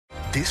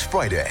This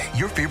Friday,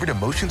 your favorite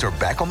emotions are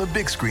back on the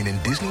big screen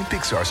in Disney and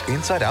Pixar's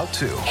Inside Out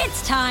 2.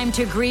 It's time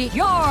to greet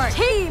your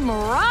Team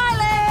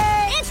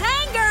Riley. It's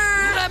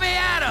anger. Let me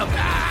at him.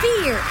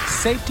 Fear.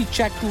 Safety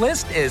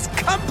checklist is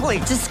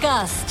complete.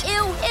 Disgust.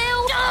 Ew.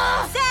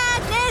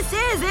 Sadness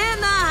is in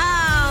the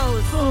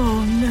house.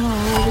 Oh, no.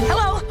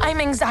 Hello, I'm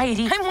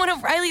anxiety. I'm one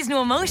of Riley's new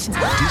emotions.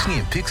 Disney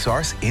and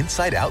Pixar's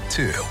Inside Out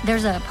 2.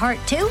 There's a part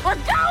 2? We're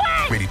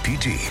going! Rated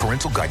PG.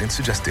 Parental guidance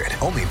suggested.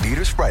 Only in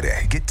theaters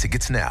Friday. Get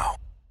tickets now.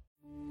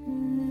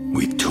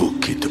 We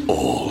took it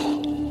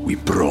all. We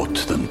brought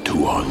them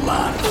to our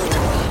land.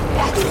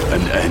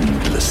 An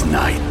endless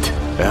night,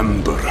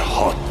 ember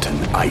hot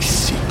and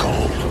icy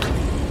cold.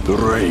 The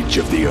rage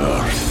of the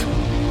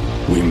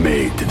earth. We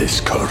made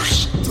this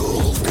curse.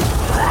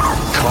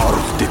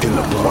 Carved it in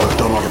the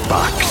blood on our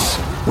backs.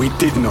 We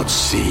did not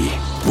see.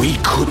 We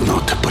could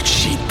not, but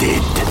she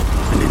did.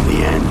 And in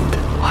the end...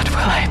 What will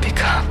I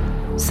become?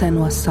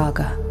 Senua's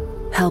Saga.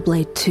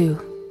 Hellblade 2.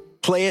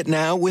 Play it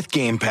now with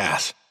Game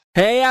Pass.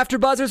 Hey,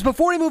 AfterBuzzers,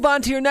 before we move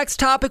on to your next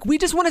topic, we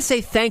just want to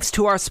say thanks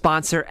to our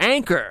sponsor,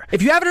 Anchor.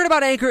 If you haven't heard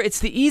about Anchor, it's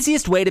the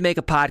easiest way to make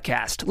a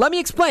podcast. Let me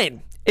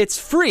explain. It's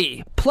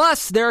free.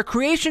 Plus, there are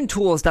creation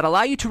tools that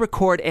allow you to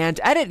record and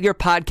edit your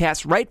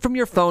podcast right from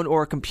your phone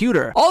or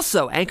computer.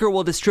 Also, Anchor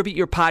will distribute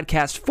your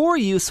podcast for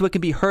you so it can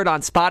be heard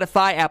on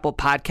Spotify, Apple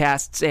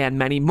Podcasts, and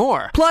many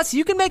more. Plus,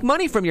 you can make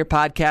money from your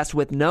podcast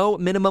with no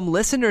minimum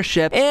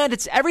listenership, and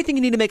it's everything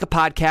you need to make a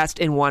podcast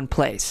in one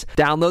place.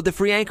 Download the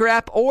free Anchor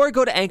app or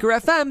go to Anchor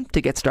FM to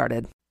get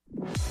started.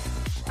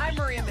 I'm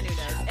Maria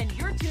Menounos, and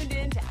you're tuned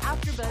in to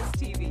AfterBuzz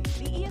TV,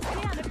 the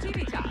ESPN of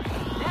TV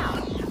talk.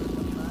 Now,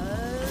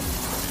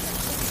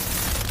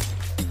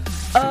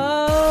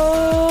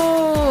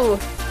 Oh,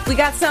 we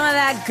got some of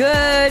that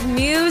good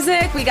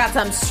music. We got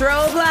some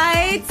strobe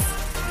lights.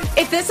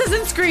 If this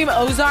doesn't scream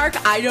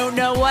Ozark, I don't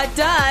know what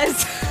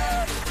does.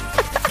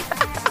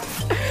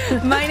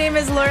 My name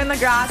is Lauren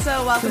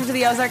LaGrasso. Welcome to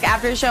the Ozark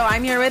After Show.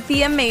 I'm here with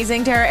the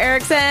amazing Tara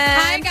Erickson.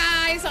 Hi,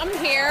 guys. I'm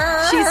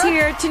here. She's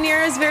here.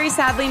 Tanir is very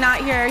sadly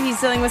not here. He's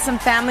dealing with some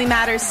family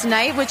matters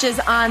tonight, which is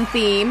on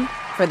theme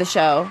for the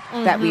show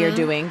that we are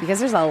doing,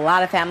 because there's a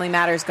lot of family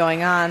matters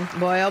going on.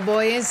 Boy, oh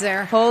boy, is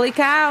there. Holy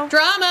cow.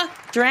 Drama.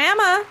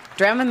 Dramamine.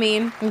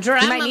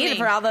 Dramamine. You might need it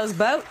for all those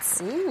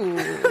boats. Ooh.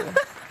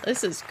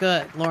 This is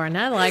good, Lauren.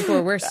 I like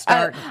where we're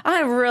starting.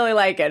 I'm really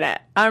liking it.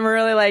 I'm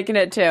really liking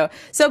it, too.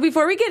 So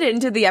before we get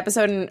into the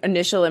episode and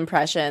initial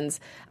impressions,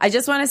 I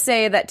just want to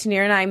say that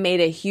Tanir and I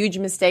made a huge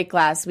mistake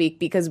last week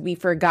because we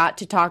forgot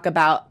to talk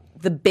about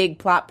the big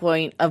plot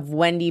point of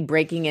Wendy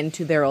breaking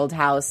into their old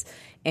house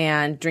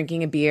and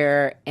drinking a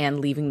beer and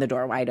leaving the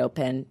door wide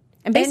open.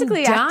 And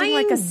basically acting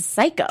like a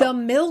psycho. The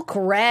milk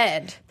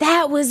red.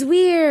 That was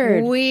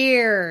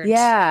weird.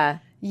 Yeah.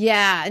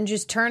 Yeah, and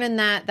just turning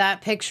that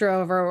picture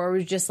over where it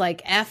was just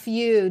like, F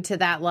you to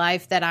that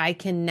life that I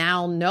can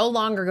now no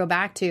longer go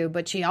back to.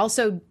 But she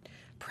also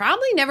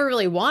probably never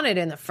really wanted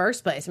in the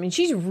first place. I mean,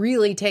 she's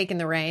really taken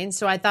the reins.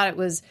 So I thought it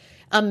was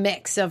a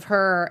mix of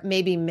her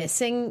maybe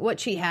missing what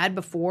she had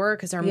before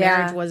because her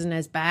marriage wasn't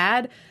as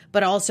bad,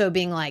 but also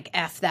being like,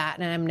 F that,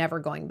 and I'm never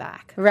going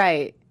back.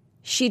 Right.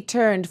 She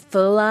turned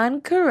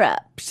full-on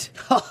corrupt.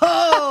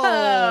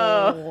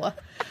 Oh!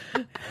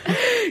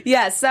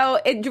 Yeah, so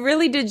it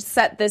really did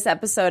set this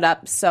episode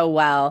up so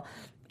well.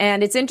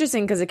 And it's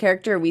interesting because a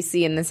character we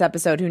see in this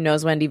episode who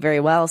knows Wendy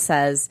very well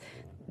says,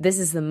 this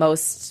is the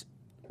most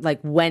like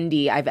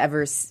Wendy I've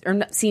ever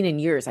seen in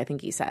years, I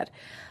think he said.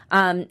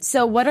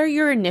 So what are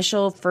your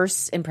initial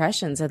first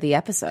impressions of the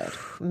episode?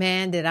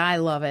 Man, did I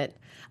love it.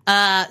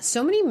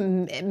 So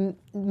many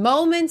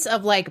moments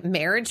of like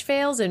marriage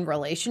fails and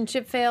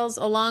relationship fails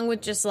along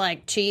with just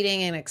like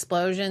cheating and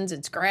explosions.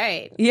 It's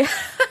great. Yeah.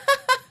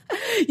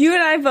 You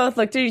and I both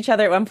looked at each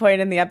other at one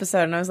point in the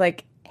episode and I was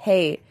like,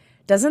 hey,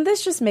 doesn't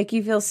this just make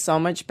you feel so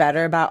much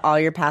better about all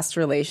your past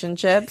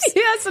relationships?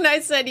 Yes, and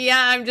I said, yeah,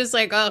 I'm just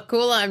like, oh,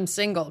 cool, I'm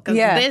single because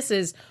this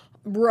is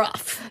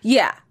rough.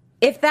 Yeah.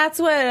 If that's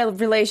what a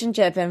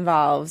relationship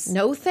involves.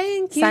 No,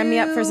 thank you. Sign me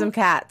up for some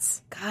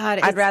cats. God,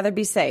 I'd rather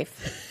be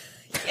safe.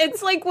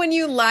 It's like when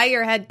you lie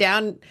your head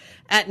down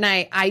at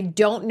night. I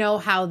don't know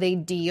how they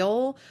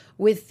deal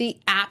with the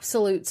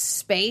absolute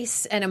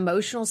space and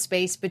emotional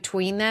space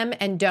between them,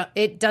 and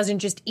it doesn't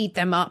just eat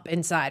them up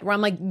inside. Where I'm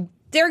like,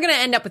 they're going to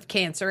end up with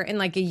cancer in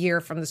like a year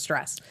from the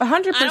stress.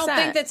 100%. I don't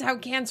think that's how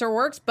cancer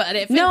works, but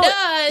if it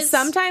does.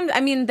 Sometimes,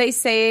 I mean, they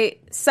say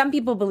some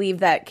people believe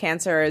that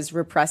cancer is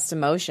repressed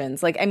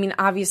emotions. Like, I mean,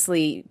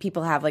 obviously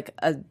people have like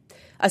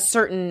a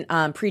certain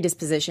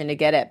predisposition to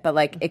get it, but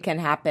like it can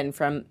happen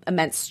from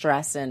immense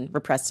stress and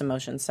repressed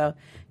emotions. So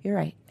you're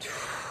right.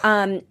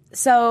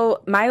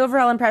 So my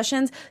overall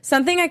impressions,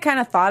 something I kind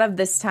of thought of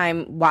this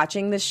time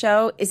watching this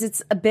show is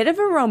it's a bit of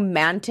a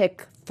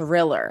romantic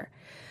thriller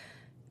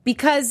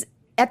because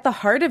at the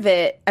heart of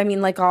it, I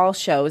mean, like all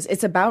shows,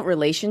 it's about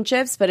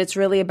relationships, but it's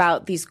really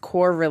about these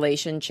core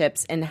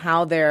relationships and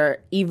how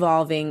they're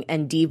evolving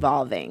and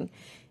devolving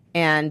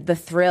and the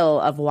thrill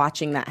of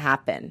watching that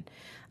happen.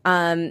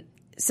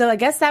 So I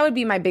guess that would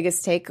be my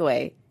biggest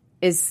takeaway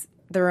is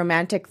the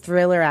romantic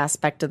thriller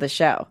aspect of the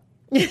show.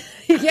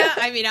 Yeah,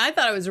 I mean, I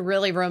thought it was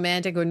really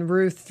romantic when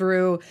Ruth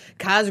threw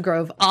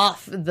Cosgrove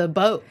off the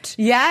boat.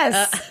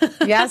 Yes.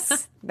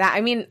 Yes.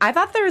 I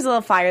thought there was a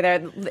little fire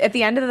there. At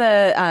the end of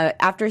the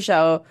after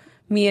show,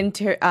 me and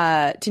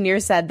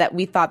Tanir said that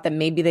we thought that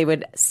maybe they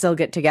would still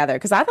get together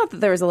because I thought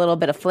that there was a little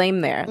bit of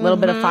flame there, a little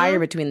bit of fire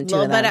between the two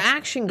of them. A little bit of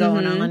action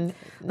going on.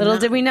 Little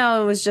did we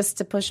know it was just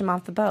to push him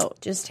off the boat.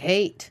 Just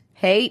hate.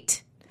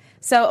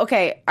 So,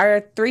 okay,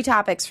 our 3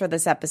 topics for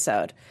this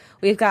episode.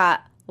 We've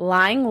got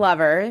lying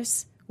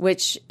lovers,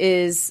 which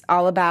is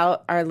all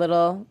about our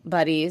little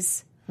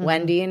buddies,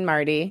 Wendy and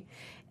Marty,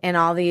 and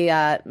all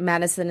the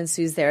Madison and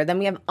Sue's there. Then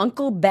we have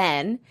Uncle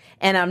Ben,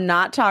 and I'm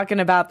not talking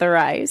about the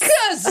rice.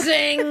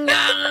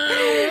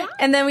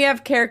 And then we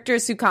have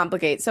characters who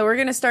complicate. So we're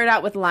going to start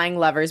out with lying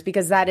lovers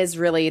because that is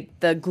really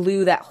the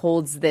glue that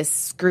holds this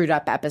screwed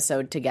up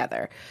episode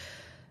together.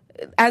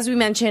 As we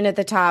mentioned at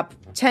the top,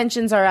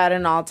 tensions are at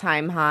an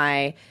all-time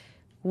high.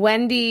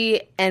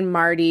 Wendy and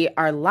Marty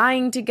are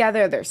lying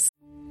together.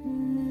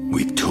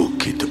 We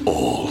took it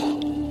all.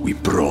 We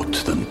brought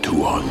them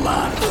to our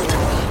land.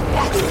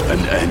 An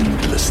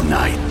endless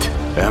night,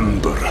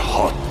 ember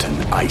hot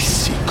and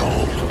icy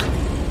cold.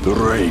 The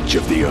rage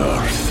of the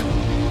earth.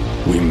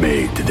 We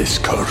made this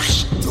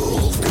curse.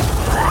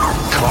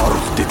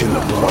 Carved it in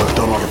the blood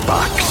on our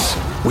backs.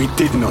 We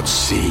did not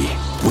see.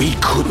 We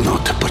could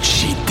not, but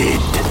she did.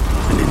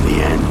 And in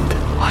the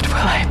end, What will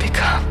I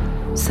become?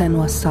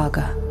 Senua's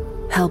Saga.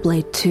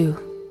 Hellblade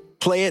 2.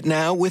 Play it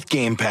now with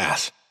Game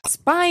Pass.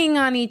 Spying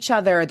on each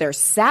other. They're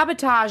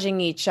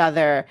sabotaging each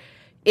other.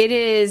 It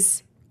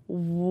is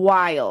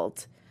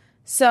wild.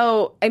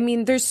 So, I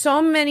mean, there's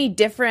so many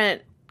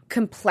different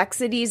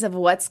complexities of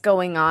what's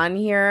going on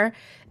here.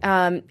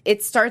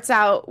 It starts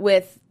out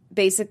with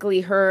basically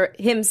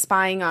him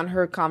spying on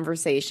her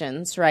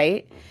conversations,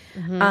 right?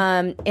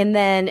 And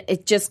then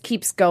it just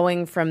keeps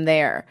going from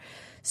there.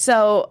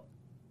 So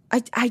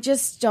I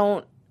just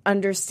don't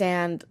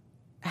understand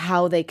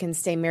how they can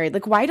stay married.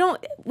 Like,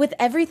 with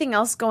everything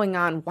else going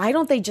on, why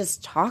don't they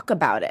just talk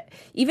about it?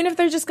 Even if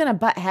they're just going to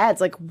butt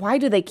heads, like, why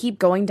do they keep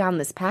going down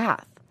this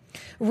path?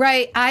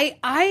 Right.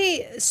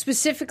 I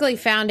specifically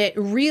found it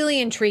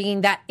really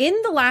intriguing that in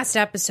the last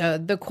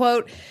episode, the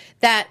quote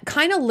that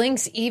kind of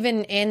links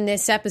even in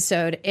this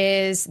episode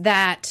is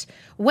that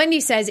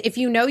Wendy says, if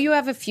you know you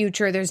have a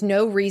future, there's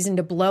no reason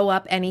to blow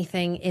up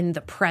anything in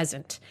the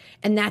present.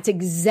 And that's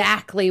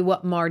exactly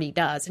what Marty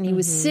does. And he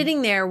was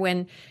sitting there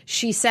when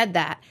she said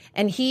that,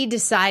 and he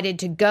decided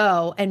to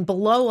go and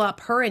blow up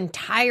her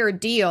entire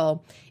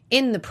deal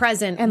in the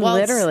present, and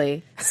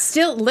literally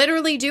still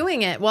literally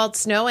doing it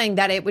whilst knowing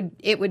that it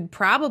would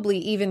probably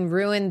even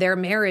ruin their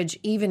marriage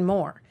even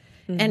more.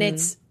 And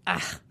it's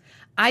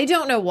I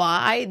don't know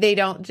why they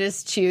don't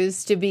just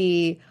choose to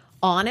be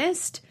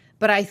honest,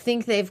 but I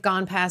think they've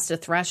gone past a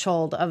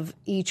threshold of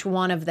each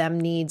one of them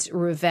needs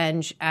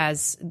revenge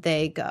as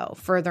they go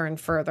further and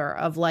further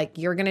of like,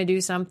 you're going to do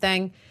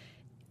something,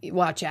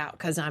 watch out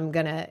because I'm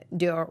going to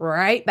do it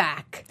right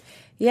back.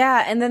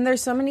 Yeah, and then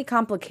there's so many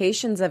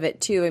complications of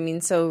it, too. I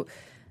mean, so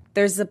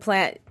there's the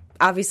plan.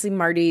 Obviously,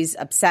 Marty's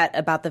upset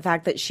about the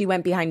fact that she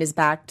went behind his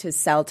back to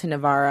sell to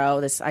Navarro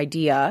this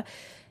idea.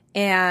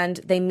 And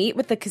they meet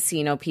with the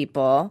casino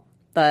people.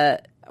 I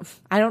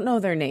don't know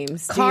their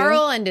names.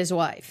 Carl and his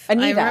wife.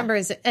 Anita. I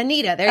remember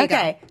Anita. There you go.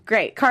 Okay,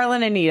 great. Carl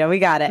and Anita. We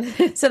got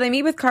it. So they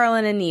meet with Carl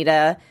and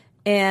Anita.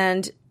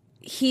 And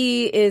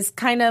he is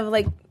kind of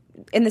like,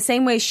 in the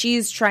same way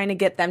she's trying to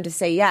get them to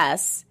say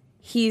yes,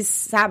 he's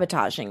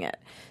sabotaging it.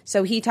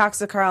 So he talks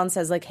to Carl and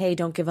says, like, hey,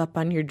 don't give up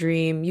on your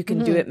dream. You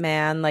can do it,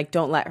 man. Like,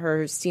 don't let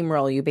her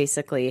steamroll you,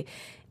 basically.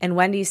 And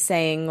Wendy's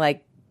saying,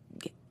 like,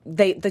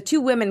 the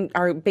two women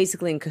are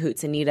basically in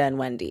cahoots, Anita and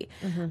Wendy.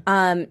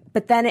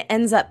 But then it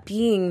ends up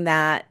being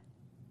that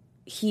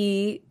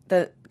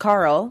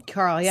Carl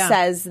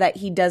says that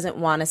he doesn't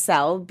want to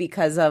sell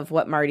because of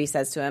what Marty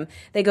says to him.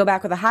 They go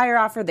back with a higher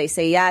offer. They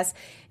say yes.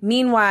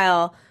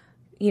 Meanwhile,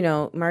 you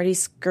know, Marty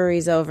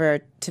scurries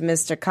over to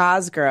Mr.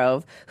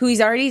 Cosgrove, who he's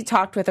already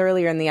talked with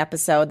earlier in the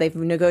episode. They've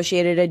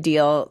negotiated a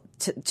deal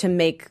to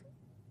make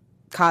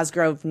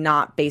Cosgrove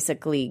not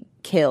basically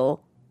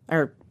kill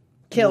rape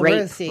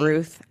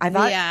Ruth.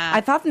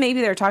 I thought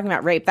maybe they were talking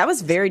about rape. That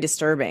was very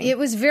disturbing. It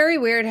was very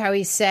weird how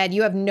he said,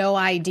 you have no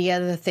idea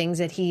the things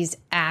that he's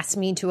asked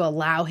me to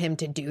allow him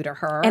to do to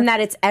her. And that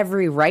it's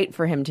every right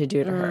for him to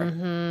do to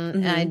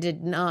her. I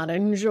did not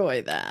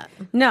enjoy that.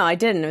 No, I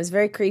didn't. It was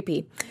very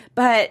creepy.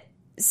 But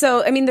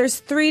so, I mean, there's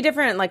 3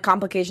 different like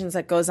complications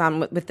that goes on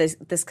with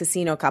this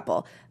casino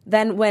couple.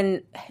 Then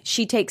when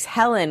she takes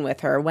Helen with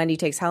her, Wendy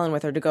takes Helen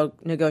with her to go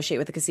negotiate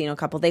with the casino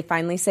couple, they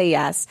finally say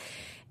yes.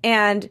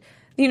 And,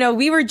 you know,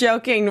 we were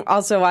joking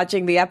also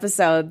watching the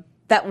episode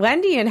that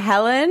Wendy and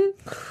Helen,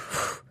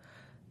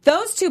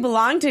 those two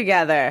belong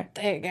together.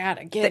 They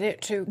gotta get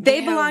it together.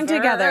 They belong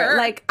together.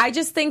 Like, I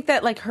just think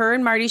that like her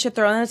and Marty should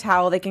throw in the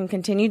towel. They can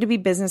continue to be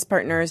business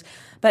partners.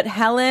 But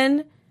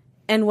Helen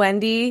and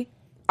Wendy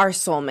are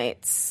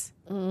soulmates.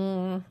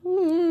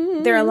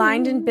 They're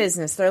aligned in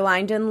business. They're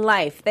aligned in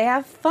life. They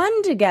have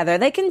fun together.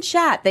 They can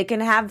chat. They can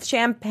have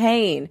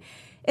champagne.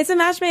 It's a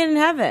match made in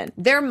heaven.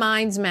 Their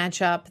minds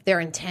match up. Their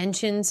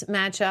intentions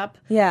match up.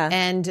 Yeah.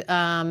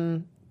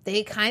 And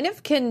they kind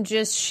of can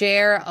just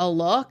share a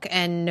look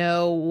and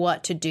know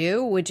what to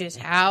do, which is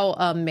how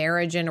a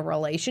marriage and a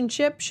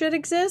relationship should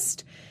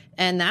exist.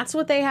 And that's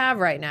what they have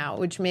right now,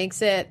 which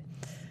makes it,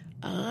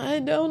 I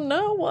don't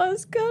know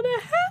what's going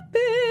to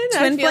happen.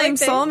 Twin flame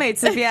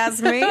soulmates, if you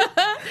ask me.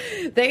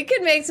 They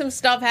could make some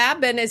stuff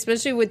happen,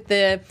 especially with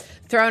the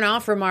thrown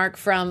off remark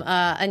from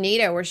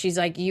Anita, where she's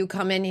like, you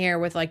come in here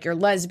with like your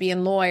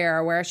lesbian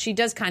lawyer, where she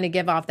does kind of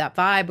give off that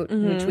vibe,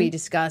 which we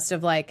discussed,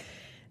 of like,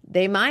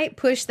 they might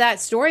push that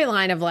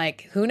storyline of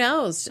like, who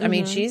knows? I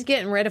mean, she's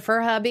getting rid of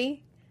her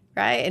hubby,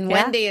 right? And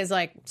Wendy is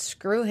like,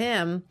 screw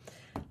him.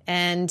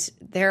 And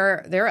they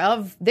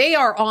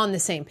are on the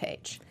same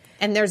page.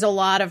 And there's a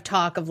lot of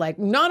talk of like,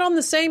 not on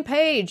the same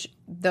page.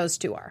 Those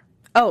two are.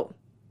 Oh,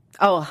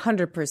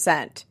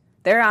 100%.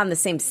 They're on the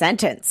same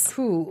sentence.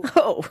 Ooh.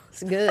 Oh,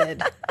 it's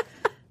good.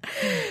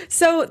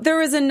 So there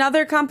was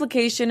another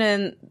complication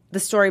in the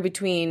story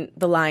between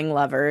the lying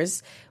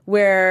lovers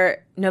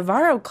where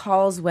Navarro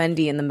calls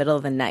Wendy in the middle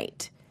of the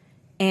night.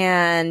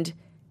 And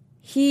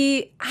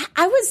I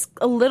was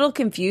a little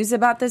confused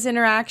about this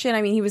interaction.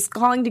 I mean, he was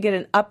calling to get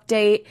an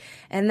update,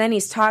 and then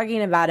he's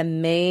talking about a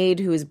maid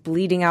who is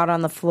bleeding out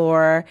on the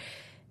floor.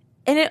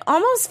 And it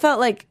almost felt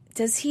like,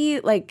 does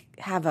he like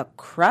have a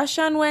crush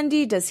on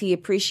Wendy? Does he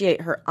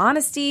appreciate her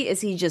honesty?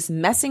 Is he just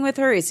messing with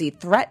her? Is he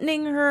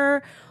threatening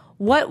her?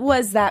 What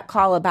was that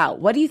call about?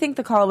 What do you think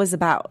the call was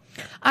about?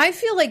 I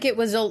feel like it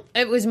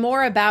was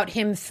more about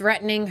him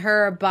threatening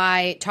her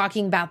by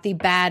talking about the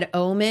bad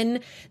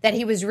omen that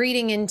he was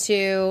reading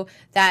into,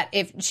 that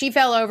if she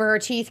fell over, her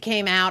teeth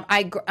came out.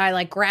 I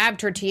like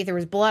grabbed her teeth. There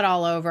was blood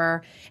all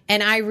over.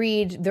 And I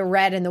read the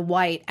red and the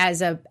white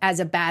as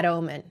a bad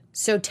omen.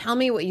 So tell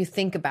me what you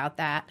think about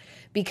that,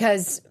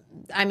 because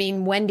I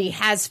mean, Wendy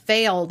has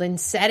failed in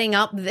setting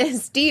up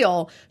this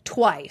deal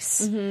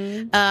twice.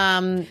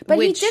 But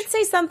he did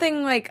say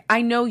something like,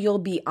 I know you'll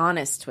be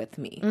honest with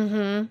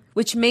me,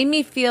 which made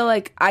me feel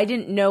like I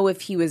didn't know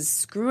if he was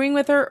screwing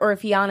with her or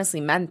if he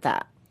honestly meant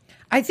that.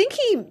 I think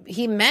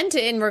he meant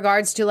it in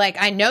regards to like,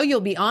 I know you'll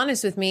be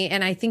honest with me,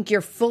 and I think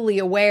you're fully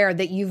aware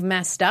that you've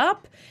messed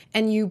up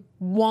and you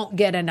won't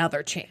get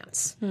another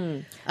chance.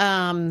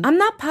 I'm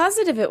not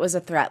positive it was a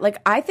threat. Like,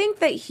 I think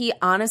that he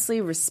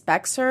honestly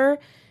respects her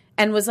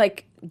and was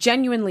like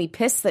genuinely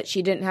pissed that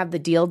she didn't have the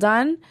deal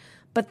done.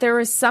 But there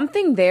was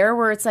something there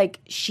where it's like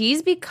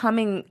she's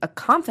becoming a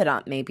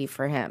confidant maybe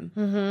for him,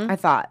 I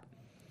thought.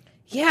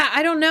 Yeah,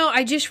 I don't know.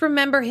 I just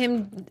remember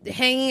him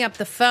hanging up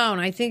the phone.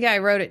 I think I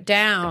wrote it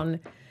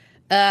down.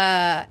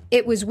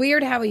 It was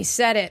weird how he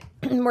said it,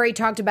 where he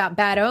talked about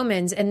bad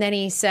omens, and then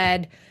he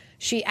said,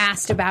 she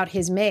asked about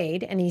his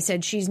maid, and he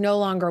said, she's no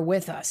longer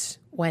with us,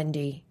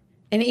 Wendy.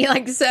 And he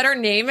like said her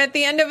name at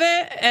the end of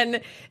it,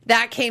 and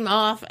that came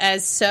off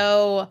as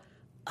so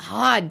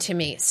odd to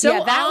me. So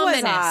yeah, that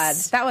ominous. was odd.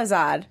 That was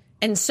odd.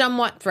 And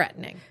somewhat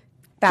threatening.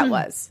 That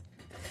was.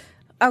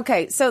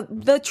 Okay, so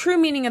the true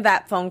meaning of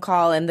that phone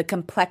call and the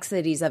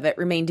complexities of it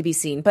remain to be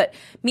seen. But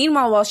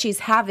meanwhile, while she's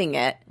having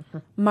it,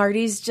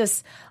 Marty's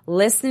just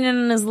listening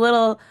on his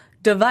little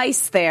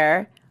device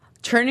there,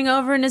 turning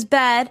over in his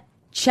bed,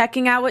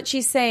 checking out what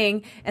she's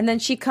saying, and then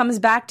she comes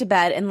back to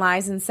bed and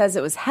lies and says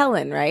it was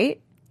Helen, right?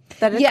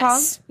 That it's Yes.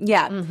 called?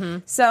 Yeah.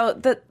 So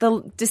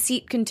the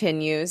deceit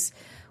continues.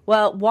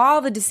 Well,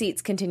 while the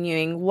deceit's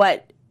continuing,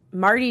 what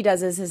Marty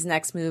does as his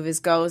next move is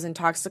goes and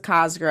talks to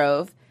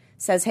Cosgrove,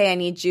 says, hey, I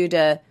need you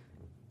to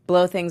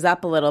blow things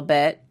up a little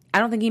bit. I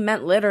don't think he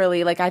meant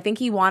literally. Like, I think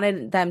he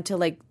wanted them to,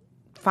 like,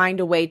 find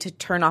a way to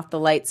turn off the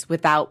lights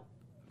without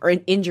or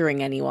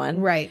injuring anyone.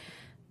 Right.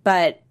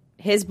 But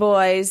his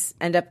boys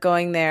end up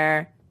going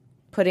there,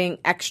 putting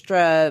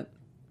extra,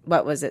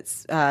 what was it,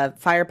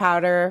 fire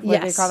powder? What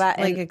do they call that?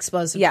 Like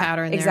explosive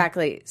powder in there.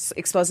 Exactly.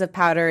 Explosive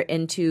powder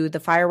into the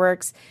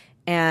fireworks,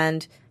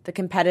 and the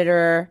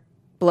competitor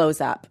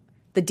blows up.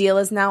 The deal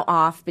is now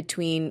off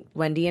between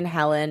Wendy and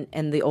Helen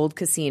and the old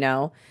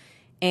casino,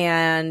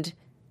 and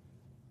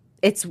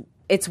it's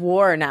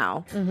war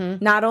now.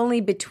 Not only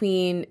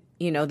between,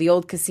 you know, the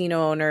old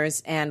casino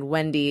owners and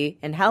Wendy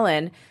and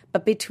Helen,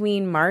 but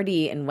between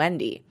Marty and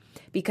Wendy.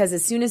 Because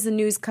as soon as the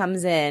news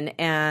comes in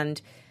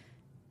and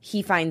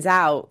he finds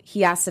out,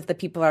 he asks if the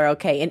people are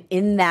okay. And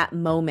in that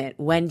moment,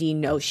 Wendy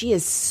knows. She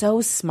is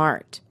so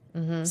smart.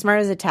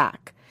 Smart as a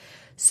tack.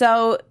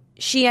 So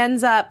she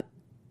ends up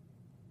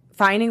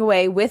finding a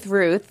way with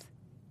Ruth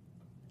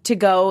to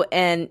go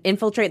and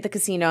infiltrate the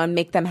casino and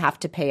make them have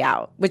to pay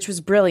out, which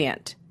was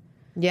brilliant.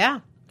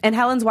 Yeah. And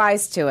Helen's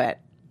wise to it.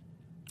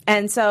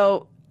 And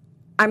so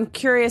I'm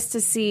curious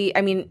to see,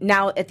 I mean,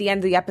 now at the end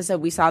of the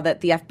episode, we saw that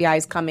the FBI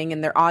is coming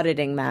and they're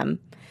auditing them.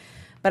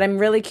 But I'm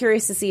really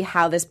curious to see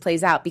how this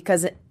plays out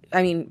because,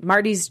 I mean,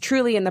 Marty's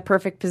truly in the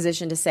perfect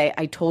position to say,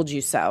 I told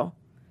you so.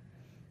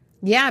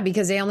 Yeah,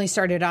 because they only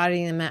started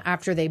auditing them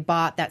after they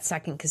bought that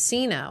second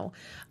casino.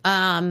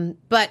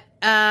 But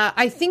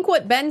I think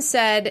what Ben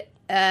said,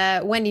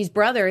 Wendy's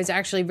brother, is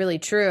actually really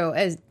true,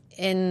 as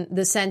in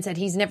the sense that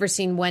he's never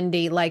seen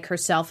Wendy like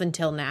herself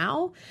until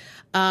now.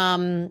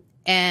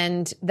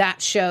 And that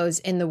shows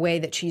in the way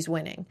that she's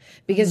winning.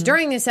 Because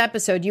during this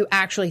episode, you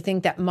actually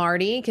think that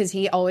Marty, because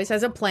he always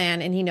has a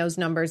plan and he knows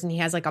numbers and he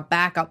has like a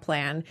backup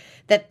plan,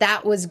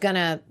 that was going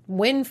to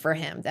win for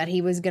him, that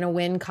he was going to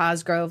win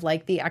Cosgrove,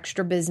 like the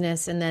extra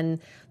business, and then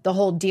the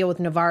whole deal with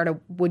Navarro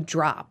would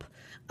drop.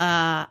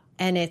 And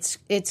it's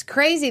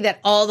crazy that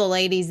all the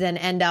ladies then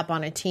end up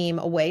on a team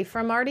away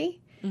from Marty,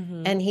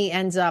 and he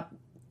ends up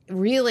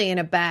really in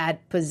a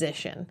bad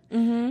position.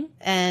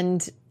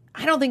 And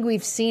I don't think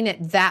we've seen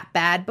it that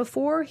bad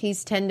before.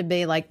 He's tend to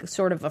be like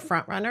sort of a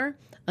front runner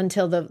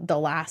until the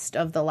last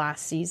of the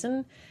last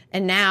season.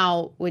 And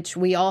now, which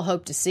we all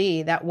hope to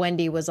see, that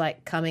Wendy was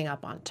like coming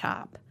up on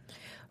top.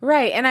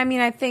 Right. And I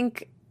mean, I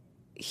think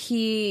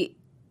he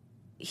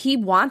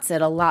wants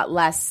it a lot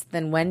less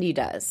than Wendy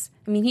does.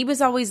 I mean, he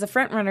was always the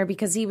front runner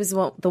because he was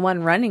the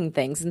one running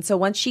things. And so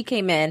once she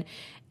came in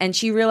and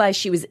she realized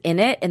she was in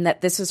it and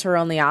that this was her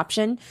only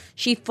option,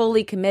 she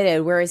fully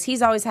committed, whereas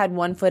he's always had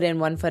 1 foot in,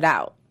 1 foot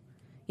out.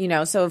 You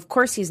know, so of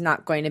course he's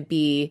not going to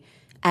be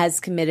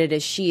as committed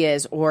as she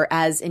is or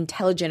as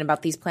intelligent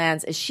about these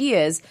plans as she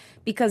is,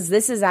 because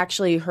this is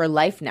actually her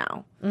life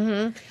now.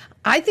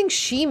 I think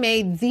she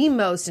made the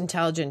most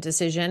intelligent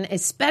decision,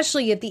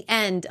 especially at the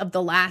end of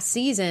the last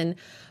season,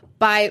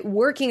 by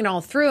working it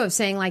all through, of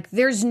saying, like,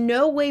 there's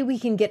no way we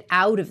can get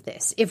out of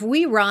this. If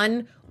we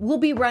run, we'll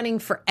be running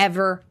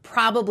forever,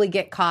 probably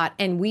get caught,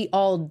 and we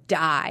all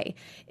die.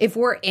 If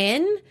we're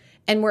in,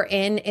 and we're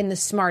in the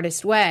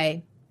smartest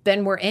way,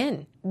 then we're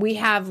in. We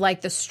have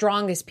like the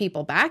strongest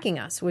people backing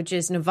us, which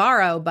is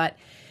Navarro, but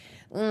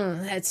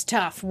it's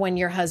tough when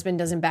your husband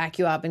doesn't back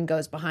you up and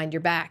goes behind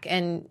your back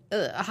and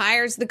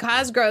hires the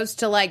Cosgroves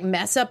to like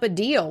mess up a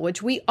deal,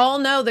 which we all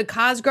know the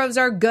Cosgroves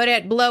are good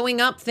at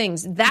blowing up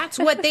things. That's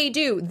what they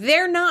do.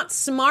 They're not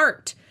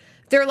smart.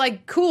 They're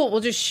like, cool,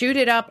 we'll just shoot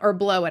it up or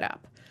blow it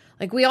up.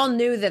 Like, we all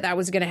knew that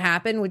was going to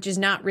happen, which is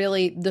not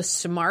really the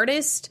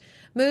smartest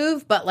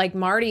move, but like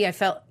Marty, I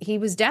felt he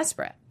was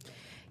desperate.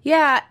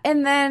 Yeah,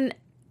 and then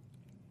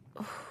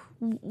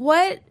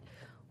what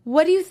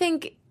do you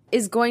think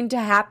is going to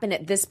happen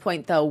at this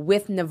point, though,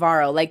 with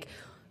Navarro? Like,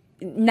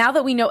 now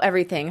that we know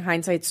everything,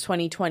 hindsight's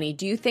 20/20,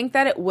 do you think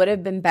that it would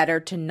have been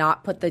better to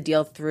not put the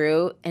deal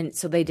through and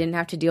so they didn't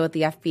have to deal with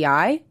the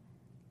FBI?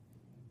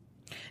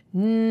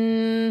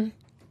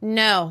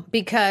 No,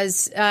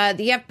 because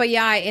the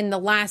FBI in the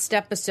last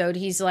episode,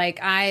 he's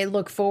like, I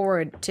look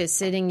forward to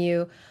sitting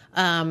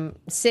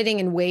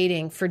and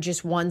waiting for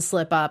just one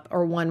slip up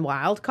or one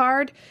wild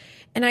card.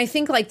 And I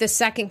think like the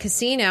second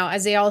casino,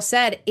 as they all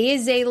said,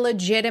 is a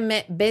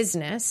legitimate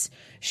business.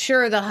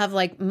 Sure, they'll have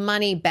like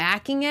money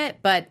backing it,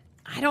 but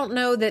I don't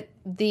know that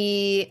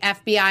the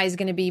FBI is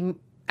going to be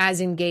as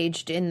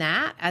engaged in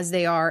that as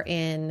they are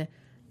in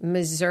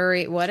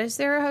Missouri. What is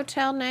their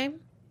hotel name?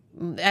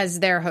 As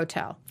their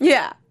hotel.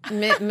 Yeah.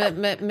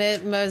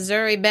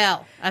 Missouri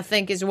Belle, I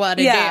think is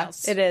what it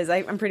is. It is.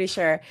 I'm pretty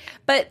sure.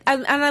 But,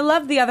 and I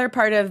love the other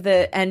part of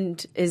the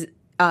end is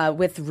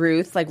with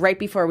Ruth, like right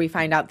before we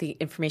find out the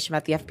information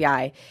about the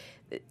FBI,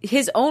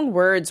 his own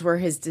words were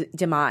his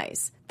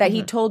demise, that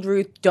he told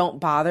Ruth, don't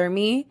bother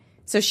me.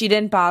 So she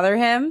didn't bother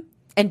him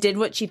and did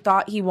what she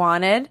thought he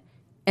wanted.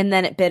 And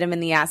then it bit him in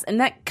the ass. And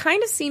that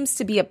kind of seems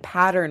to be a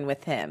pattern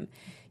with him.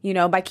 You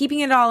know, by keeping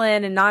it all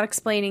in and not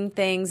explaining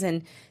things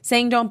and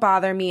saying don't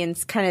bother me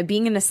and kind of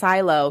being in a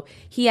silo,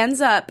 he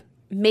ends up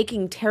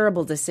making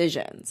terrible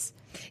decisions.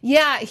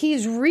 Yeah,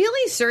 he's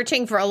really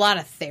searching for a lot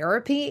of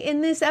therapy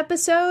in this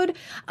episode.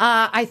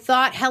 I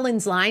thought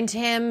Helen's line to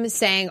him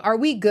saying, are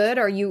we good?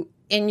 Are you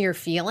in your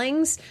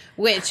feelings?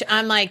 Which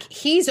I'm like,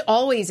 he's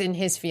always in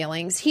his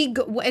feelings.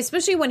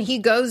 Especially when he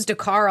goes to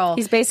Carl.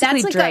 He's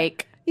basically like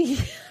Drake.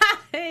 Yeah,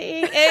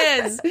 he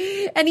is.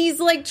 And he's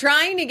like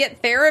trying to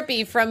get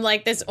therapy from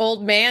like this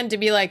old man to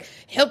be like,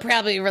 he'll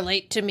probably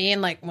relate to me.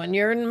 And like when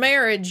you're in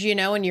marriage, you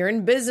know, and you're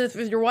in business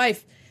with your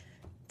wife,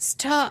 it's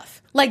tough.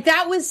 Like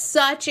that was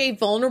such a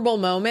vulnerable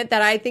moment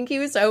that I think he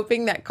was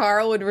hoping that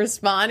Carl would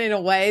respond in a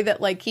way that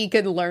like he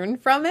could learn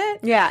from it.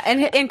 Yeah.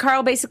 And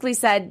Carl basically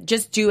said,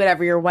 just do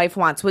whatever your wife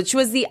wants, which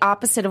was the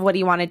opposite of what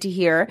he wanted to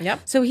hear. Yep.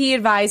 So he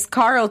advised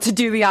Carl to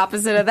do the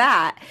opposite of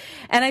that.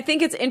 And I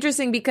think it's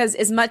interesting because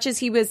as much as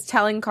he was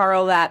telling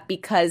Carl that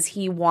because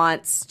he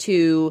wants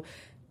to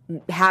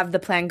have the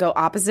plan go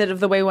opposite of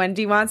the way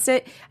Wendy wants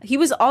it, he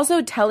was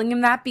also telling him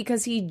that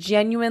because he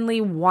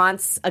genuinely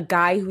wants a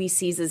guy who he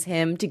sees as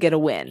him to get a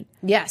win.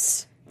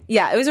 Yes.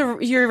 Yeah,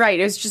 you're right.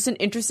 It was just an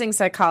interesting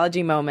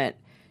psychology moment.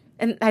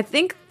 And I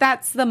think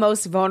that's the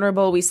most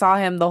vulnerable we saw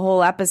him the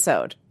whole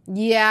episode.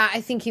 Yeah,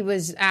 I think he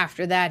was,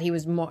 after that, he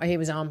was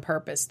on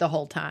purpose the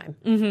whole time.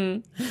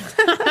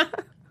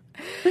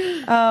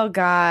 Oh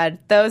God,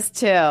 those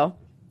two.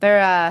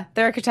 They're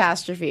a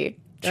catastrophe.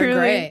 They're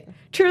great.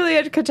 Truly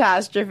a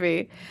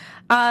catastrophe.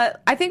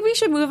 I think we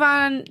should move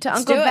on to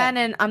Uncle do it. Ben,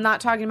 and I'm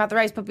not talking about the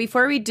rice. But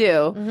before we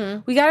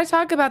do, we got to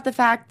talk about the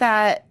fact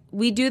that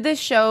we do this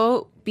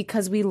show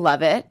because we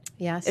love it.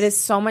 Yes. It is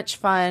so much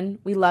fun.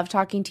 We love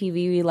talking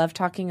TV. We love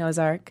talking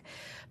Ozark.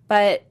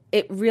 But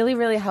it really,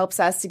 really helps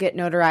us to get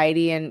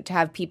notoriety and to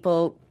have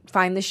people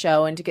find the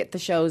show and to get the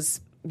show's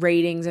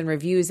ratings and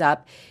reviews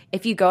up.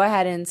 If you go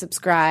ahead and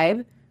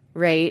subscribe,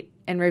 rate,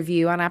 and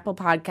review on Apple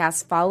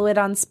Podcasts, follow it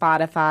on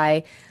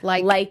Spotify,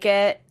 like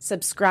it,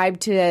 subscribe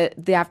to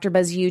the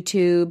AfterBuzz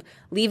YouTube,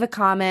 leave a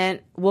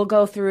comment. We'll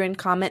go through and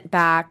comment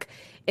back.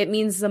 It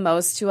means the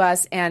most to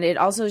us, and it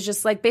also is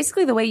just like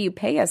basically the way you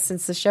pay us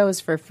since the show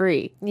is for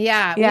free.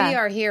 Yeah, we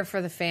are here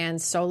for the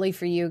fans, solely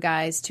for you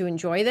guys to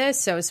enjoy this.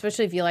 So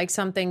especially if you like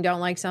something,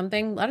 don't like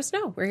something, let us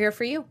know. We're here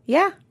for you.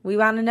 Yeah, we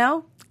want to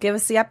know. Give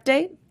us the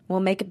update. We'll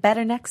make it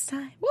better next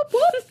time. Whoop,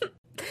 whoop.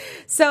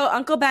 So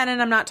Uncle Ben,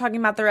 and I'm not talking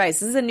about the rice.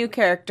 This is a new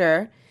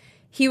character.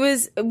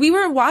 We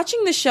were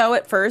watching the show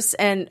at first,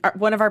 and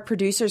one of our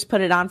producers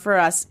put it on for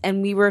us,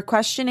 and we were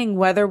questioning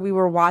whether we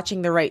were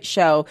watching the right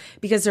show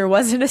because there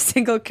wasn't a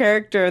single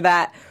character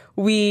that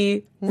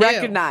we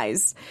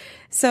recognized.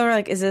 So we're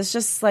like, is this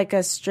just like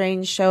a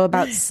strange show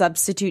about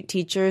substitute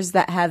teachers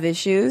that have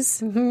issues?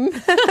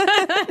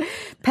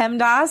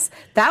 PEMDAS.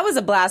 That was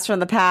a blast from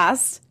the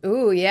past.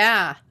 Ooh,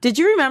 yeah. Did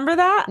you remember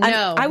that?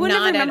 No, I wouldn't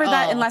not have remembered at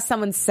that all. unless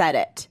someone said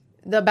it.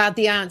 About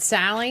the Aunt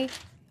Sally?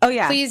 Oh,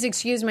 yeah. Please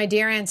excuse my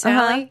dear Aunt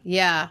Sally?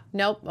 Yeah.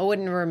 Nope, I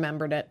wouldn't have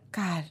remembered it.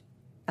 God,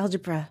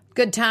 algebra.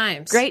 Good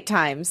times. Great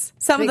times.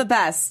 Some of the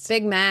best.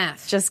 Big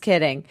math. Just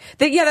kidding.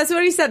 Yeah, that's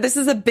what he said. This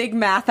is a big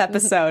math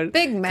episode.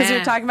 Big math. Because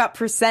we're talking about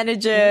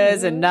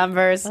percentages and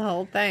numbers. The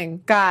whole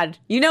thing. God,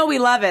 you know we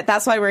love it.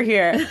 That's why we're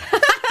here.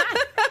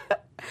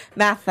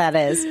 Math, that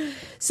is.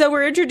 So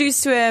we're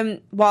introduced to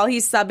him while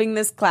he's subbing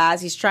this class.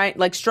 He's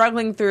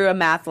struggling through a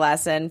math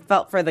lesson.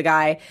 Felt for the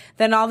guy.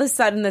 Then all of a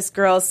sudden, this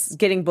girl's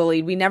getting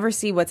bullied. We never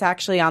see what's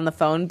actually on the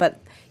phone,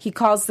 but he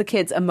calls the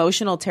kids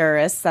emotional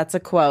terrorists. That's a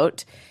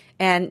quote.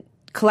 And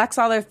collects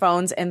all their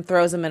phones and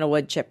throws them in a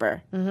wood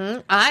chipper.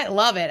 Mm-hmm. I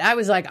love it. I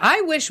was like,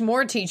 I wish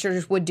more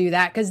teachers would do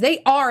that because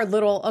they are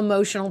little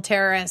emotional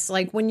terrorists.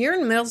 Like when you're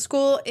in middle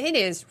school, it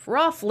is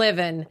rough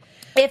living.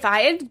 If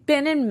I had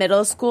been in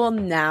middle school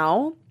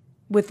now,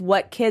 with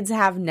what kids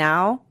have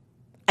now,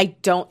 I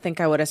don't think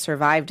I would have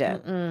survived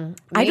it.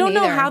 I don't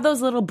know how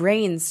those little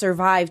brains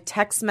survive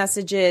text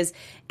messages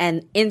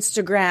and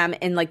Instagram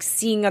and like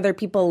seeing other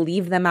people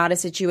leave them out of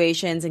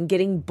situations and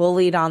getting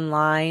bullied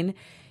online.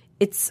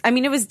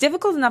 It was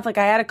difficult enough. Like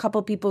I had a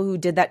couple people who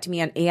did that to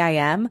me on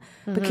AIM,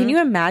 but can you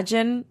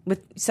imagine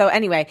so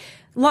anyway,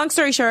 long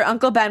story short,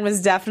 Uncle Ben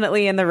was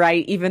definitely in the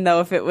right, even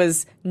though if it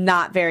was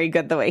not very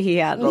good the way he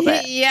handled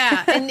it.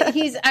 Yeah. And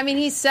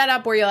he's set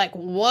up where you're like,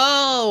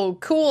 whoa,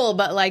 cool.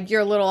 But like you're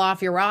a little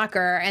off your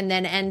rocker and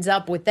then ends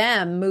up with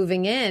them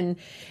moving in.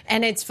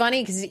 And it's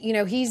funny because,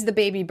 he's the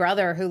baby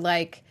brother who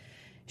like,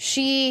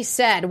 she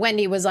said,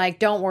 Wendy was like,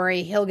 don't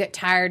worry, he'll get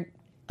tired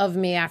of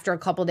me after a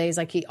couple days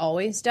like he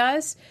always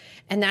does.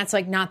 And that's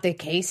like not the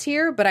case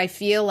here, but I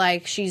feel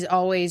like she's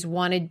always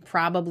wanted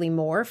probably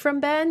more from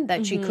Ben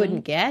that she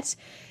couldn't get.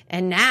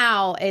 And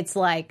now it's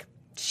like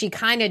she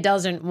kind of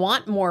doesn't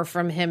want more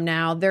from him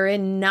now. They're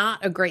in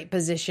not a great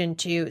position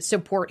to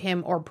support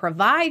him or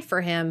provide for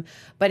him,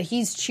 but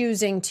he's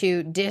choosing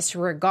to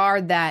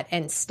disregard that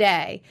and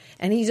stay.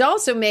 And he's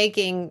also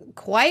making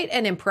quite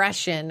an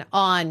impression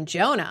on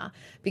Jonah.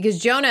 Because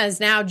Jonah is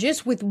now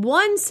just with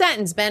one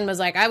sentence, Ben was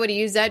like, I would have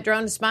used that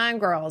drone to spy on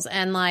girls.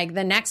 And like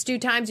the next 2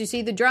 times you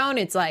see the drone,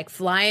 it's like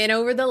flying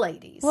over the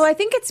ladies. Well, I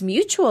think it's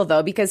mutual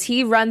though, because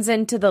he runs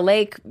into the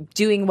lake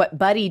doing what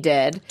Buddy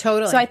did.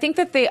 Totally. So I think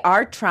that they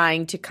are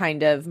trying to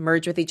kind of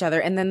merge with each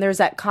other. And then there's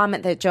that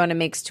comment that Jonah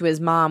makes to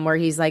his mom where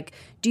he's like,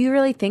 do you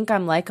really think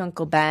I'm like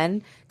Uncle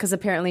Ben? Because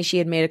apparently she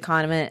had made a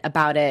comment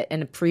about it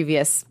in a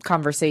previous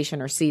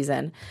conversation or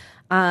season.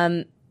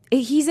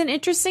 He's an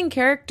interesting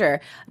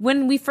character.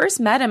 When we first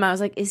met him, I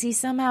was like, is he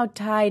somehow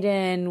tied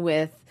in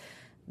with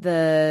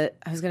the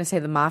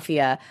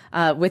mafia,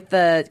 with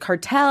the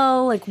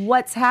cartel? Like,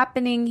 what's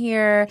happening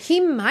here? He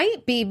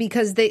might be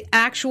because the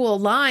actual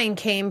line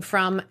came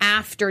from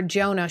after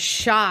Jonah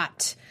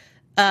shot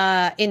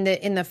in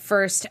the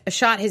first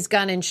shot his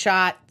gun and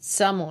shot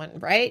someone,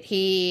 right?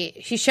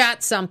 He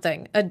shot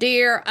something, a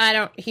deer.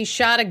 He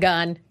shot a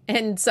gun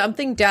and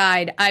something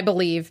died, I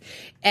believe.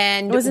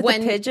 And was it the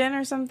pigeon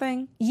or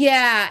something?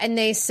 Yeah. And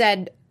they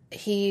said,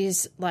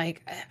 he's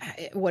like,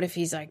 what if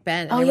he's like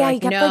Ben? And oh yeah,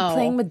 like, he kept like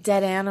playing with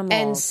dead animals.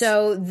 And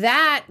so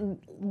that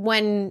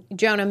when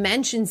Jonah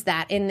mentions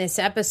that in this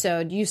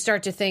episode, you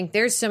start to think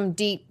there's some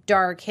deep,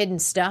 dark, hidden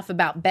stuff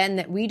about Ben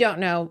that we don't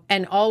know.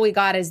 And all we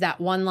got is that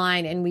one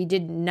line, and we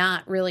did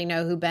not really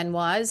know who Ben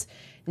was.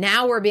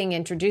 Now we're being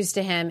introduced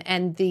to him,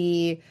 and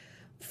the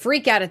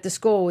freak out at the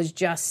school was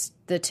just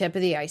the tip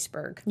of the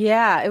iceberg.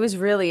 Yeah, it was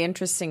really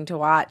interesting to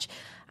watch.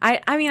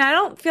 I mean, I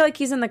don't feel like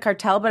he's in the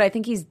cartel, but I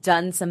think he's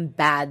done some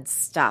bad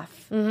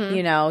stuff.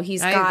 Mm-hmm.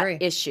 He's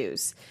got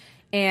issues.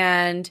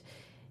 And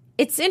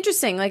it's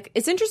interesting. Like,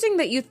 it's interesting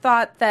that you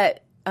thought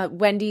that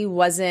Wendy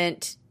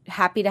wasn't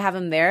happy to have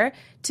him there.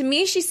 To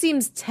me, she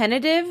seems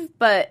tentative,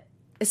 but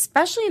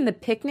especially in the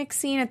picnic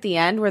scene at the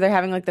end where they're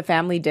having like the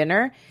family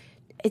dinner,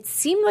 it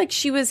seemed like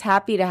she was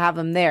happy to have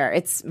him there.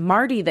 It's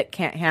Marty that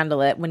can't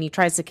handle it when he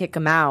tries to kick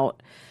him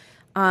out.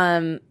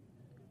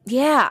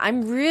 Yeah,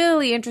 I'm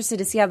really interested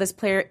to see how this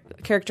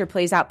character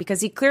plays out because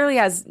he clearly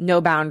has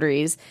no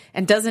boundaries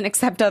and doesn't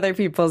accept other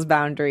people's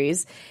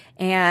boundaries.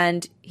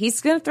 And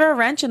he's going to throw a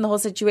wrench in the whole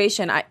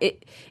situation.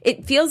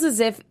 It feels as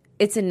if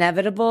it's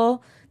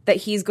inevitable that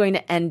he's going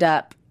to end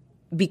up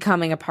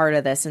becoming a part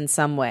of this in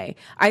some way.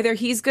 Either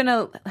he's going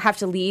to have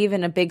to leave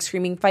in a big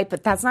screaming fight,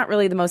 but that's not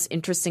really the most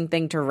interesting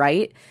thing to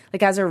write.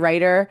 Like, as a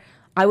writer,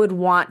 I would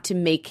want to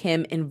make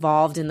him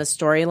involved in the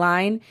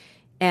storyline.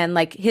 And,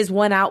 like, his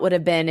one out would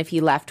have been if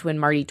he left when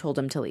Marty told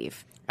him to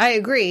leave. I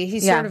agree.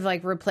 He's sort of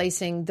like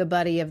replacing the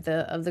buddy of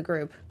the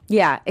group.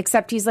 Yeah,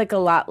 except he's like a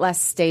lot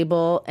less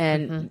stable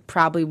and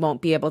probably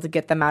won't be able to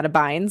get them out of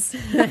binds.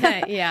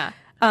 Yeah.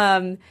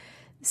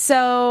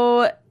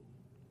 So,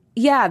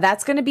 yeah,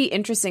 that's going to be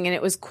interesting. And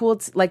it was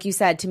cool, like you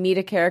said, to meet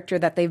a character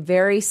that they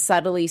very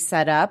subtly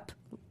set up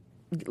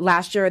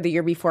last year or the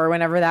year before,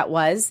 whenever that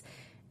was.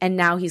 And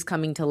now he's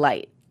coming to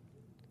light.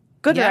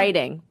 Good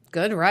writing.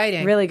 Good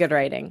writing. Really good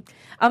writing.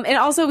 And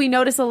also we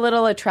notice a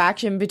little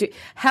attraction between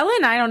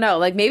Helen. I don't know,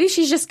 like maybe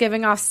she's just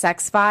giving off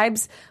sex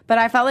vibes, but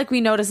I felt like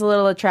we noticed a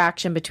little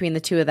attraction between the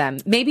two of them.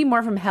 Maybe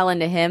more from Helen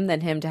to him than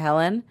him to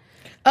Helen.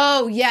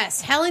 Oh,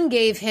 yes. Helen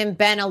gave him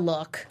Ben a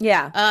look.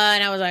 Yeah.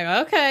 And I was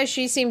like, okay,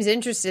 she seems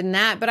interested in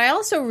that. But I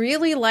also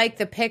really like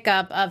the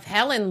pickup of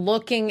Helen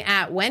looking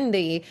at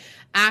Wendy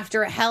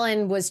after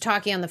Helen was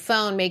talking on the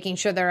phone, making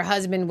sure that her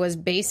husband was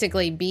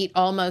basically beat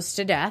almost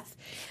to death.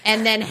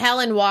 And then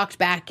Helen walked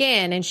back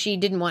in and she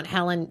didn't want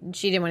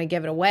to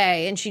give it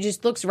away. And she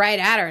just looks right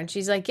at her and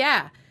she's like,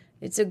 yeah,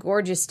 it's a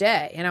gorgeous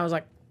day. And I was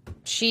like,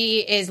 she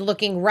is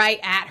looking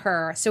right at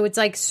her. So it's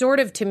like sort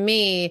of to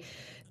me,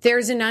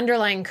 there's an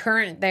underlying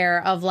current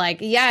there of like,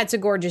 yeah, it's a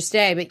gorgeous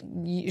day, but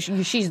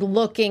she's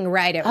looking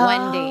right at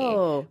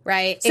Wendy,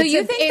 right? So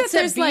you think it's that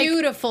there's a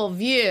beautiful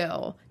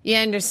view. You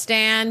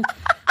understand?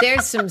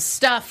 There's some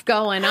stuff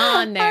going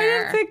on there. I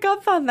didn't pick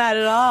up on that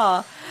at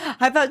all.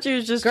 I thought she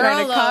was just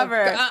trying to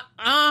cover.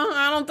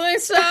 I don't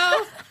think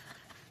so.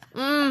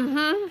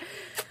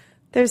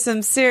 There's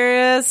some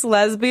serious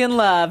lesbian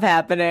love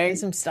happening.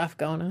 There's some stuff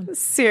going on.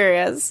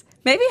 Serious.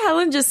 Maybe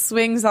Helen just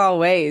swings all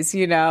ways,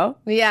 you know?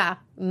 Yeah,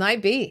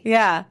 might be.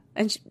 Yeah.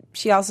 And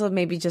she also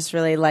maybe just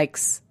really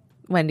likes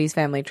Wendy's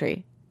family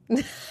tree.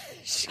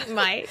 She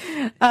might.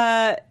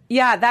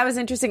 Yeah, that was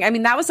interesting. I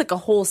mean, that was like a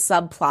whole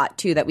subplot,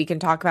 too, that we can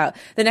talk about.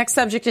 The next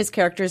subject is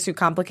characters who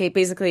complicate.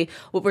 Basically,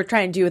 what we're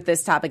trying to do with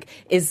this topic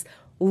is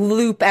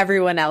loop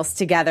everyone else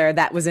together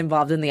that was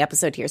involved in the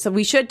episode here. So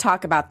we should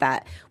talk about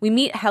that. We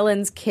meet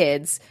Helen's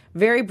kids.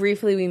 Very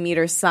briefly, we meet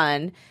her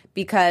son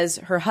because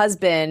her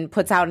husband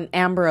puts out an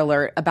Amber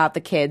Alert about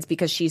the kids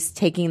because she's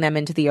taking them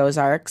into the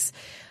Ozarks.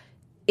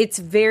 It's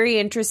very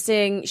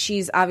interesting.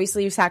 She's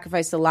obviously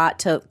sacrificed a lot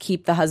to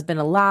keep the husband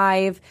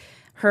alive.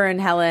 Her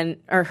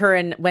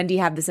and Wendy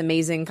have this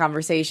amazing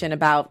conversation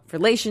about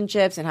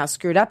relationships and how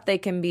screwed up they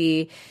can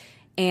be.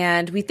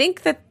 And we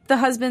think that the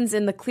husband's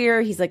in the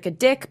clear. He's like a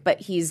dick, but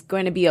he's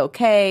going to be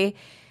okay.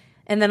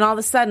 And then all of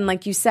a sudden,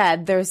 like you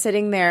said, they're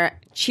sitting there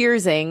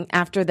cheersing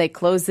after they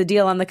close the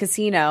deal on the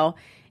casino.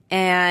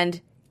 And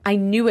I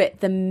knew it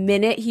the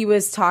minute he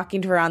was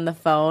talking to her on the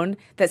phone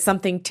that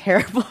something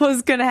terrible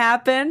was going to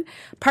happen.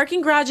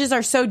 Parking garages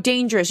are so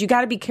dangerous. You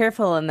got to be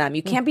careful in them.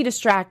 You can't be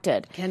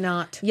distracted.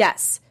 Cannot.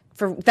 Yes.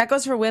 That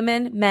goes for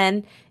women,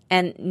 men,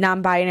 and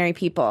non-binary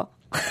people.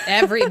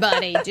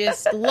 Everybody,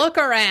 just look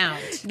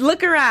around.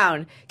 Look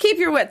around. Keep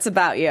your wits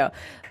about you.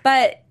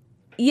 But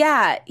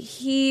yeah,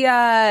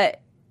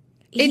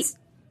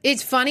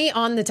 It's funny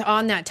on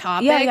that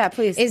topic. Yeah,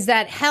 please. Is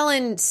that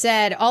Helen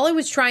said, all I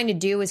was trying to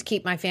do was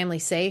keep my family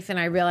safe, and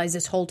I realized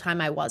this whole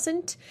time I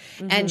wasn't.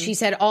 And she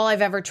said, all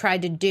I've ever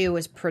tried to do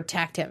is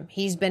protect him.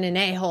 He's been an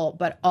a-hole,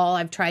 but all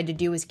I've tried to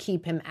do is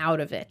keep him out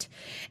of it.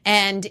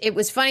 And it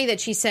was funny that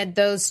she said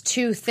those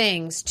two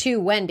things to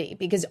Wendy,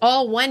 because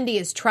all Wendy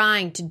is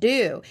trying to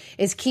do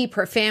is keep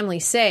her family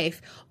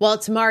safe,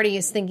 while Marty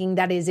is thinking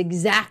that is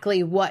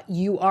exactly what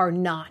you are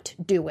not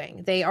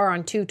doing. They are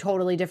on two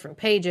totally different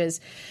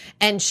pages.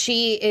 And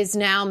she is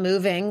now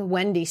moving,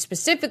 Wendy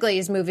specifically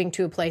is moving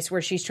to a place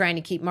where she's trying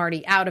to keep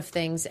Marty out of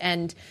things.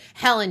 And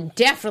Helen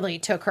definitely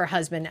took her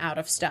husband out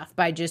of stuff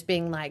by just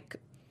being like,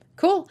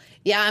 cool,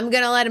 yeah, I'm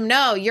going to let him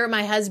know you're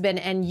my husband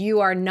and you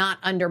are not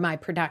under my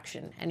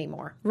protection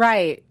anymore.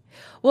 Right.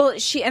 Well,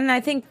 and I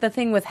think the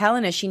thing with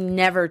Helen is she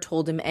never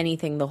told him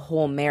anything the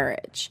whole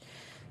marriage.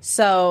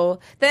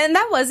 So then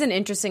that was an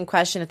interesting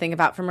question to think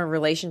about from a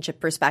relationship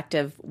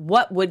perspective.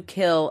 What would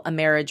kill a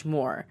marriage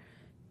more?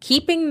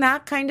 Keeping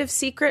that kind of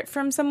secret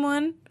from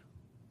someone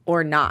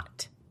or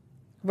not?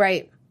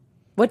 Right.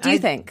 What do you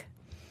think?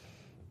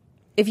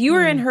 If you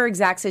were in her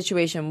exact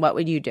situation, what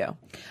would you do?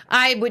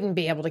 I wouldn't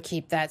be able to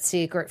keep that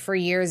secret for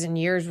years and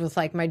years with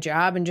like my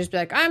job and just be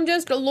like, I'm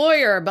just a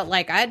lawyer, but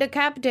like I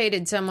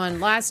decapitated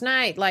someone last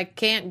night, like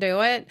can't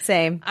do it.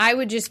 Same. I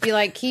would just be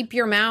like, keep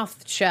your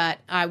mouth shut.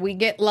 We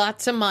get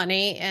lots of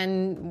money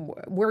and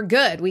we're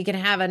good. We can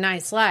have a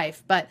nice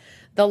life. But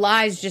the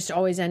lies just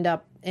always end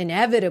up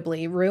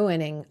inevitably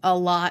ruining a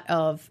lot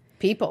of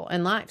people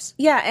and lives.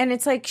 Yeah, and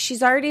it's like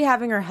she's already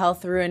having her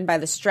health ruined by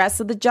the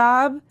stress of the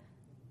job.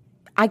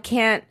 I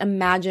can't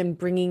imagine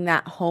bringing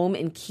that home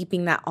and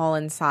keeping that all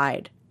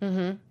inside.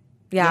 Mm-hmm.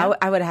 Yeah.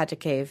 I would have had to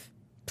cave.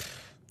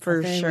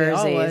 For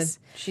sure.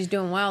 She's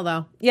doing well,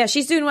 though. Yeah,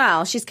 she's doing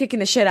well. She's kicking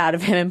the shit out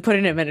of him and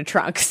putting him in a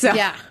trunk. So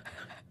yeah.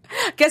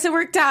 Guess it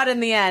worked out in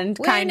the end,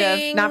 kind of.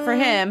 Not for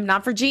him,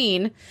 not for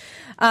Gene.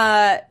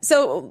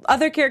 So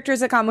other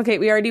characters that complicate,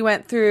 we already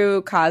went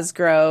through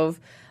Cosgrove.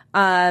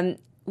 Wyatt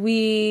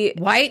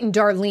and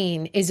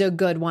Darlene is a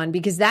good one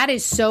because that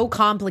is so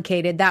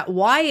complicated that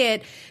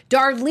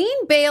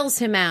Darlene bails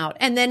him out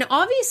and then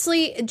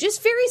obviously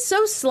just very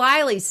so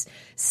slyly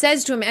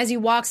says to him as he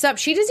walks up,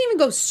 she doesn't even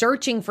go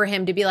searching for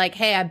him to be like,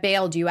 hey, I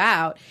bailed you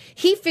out.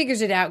 He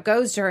figures it out,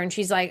 goes to her and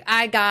she's like,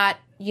 I got,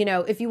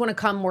 if you want to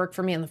come work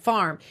for me on the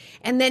farm.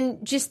 And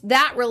then just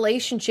that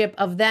relationship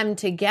of them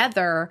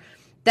together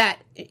that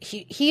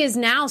he is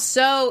now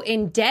so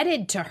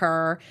indebted to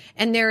her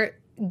and they're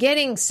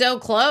getting so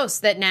close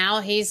that now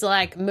he's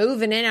like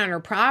moving in on her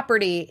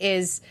property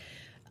is,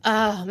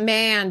 oh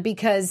man,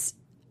 because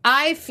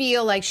I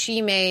feel like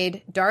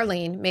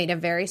Darlene made a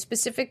very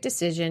specific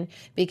decision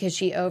because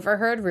she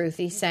overheard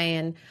Ruthie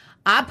saying,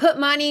 I put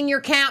money in your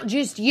account,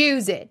 just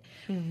use it.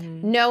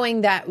 Mm-hmm.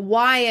 Knowing that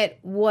Wyatt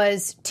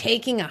was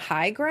taking a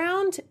high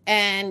ground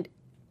and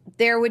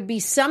there would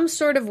be some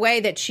sort of way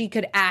that she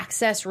could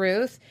access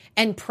Ruth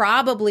and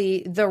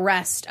probably the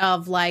rest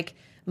of like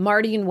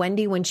Marty and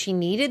Wendy when she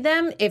needed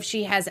them if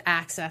she has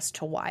access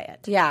to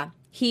Wyatt. Yeah,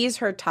 he's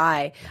her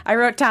tie. I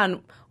wrote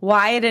down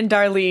Wyatt and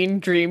Darlene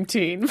dream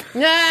team.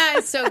 Ah,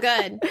 it's so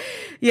good.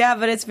 Yeah,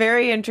 but it's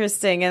very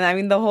interesting. And I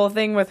mean, the whole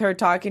thing with her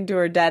talking to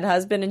her dead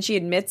husband and she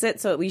admits it,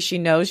 so at least she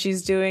knows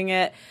she's doing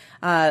it.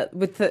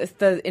 With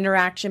the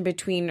interaction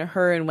between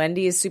her and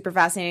Wendy is super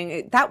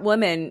fascinating. That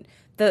woman,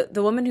 the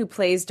woman who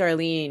plays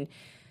Darlene,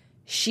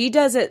 she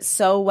does it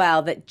so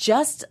well that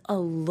just a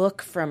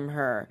look from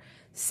her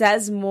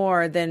says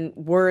more than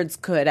words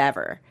could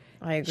ever.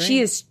 I agree. She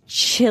is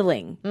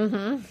chilling.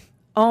 Mm-hmm.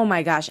 Oh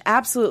my gosh,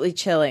 absolutely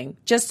chilling.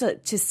 Just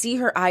to see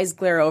her eyes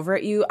glare over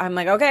at you, I'm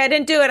like, okay, I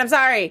didn't do it. I'm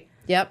sorry.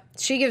 Yep.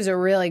 She gives a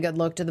really good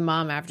look to the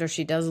mom after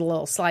she does a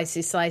little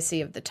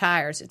slicey of the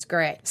tires. It's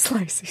great.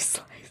 Slicey.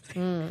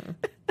 Mm.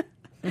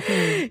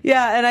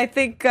 Yeah, and I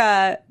think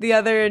the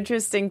other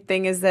interesting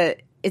thing is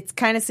that it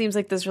kind of seems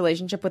like this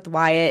relationship with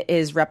Wyatt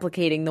is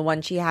replicating the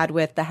one she had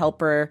with the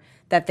helper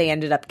that they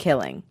ended up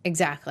killing.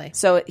 Exactly.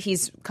 So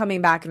he's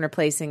coming back and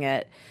replacing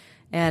it.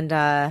 And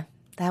that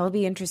will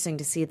be interesting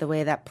to see the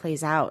way that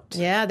plays out.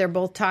 Yeah, they're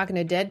both talking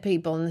to dead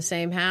people in the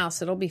same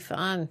house. It'll be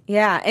fun.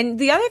 Yeah, and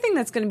the other thing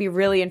that's going to be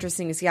really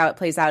interesting to see how it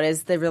plays out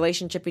is the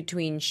relationship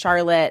between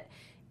Charlotte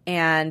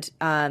and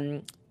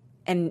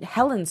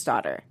Helen's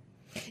daughter.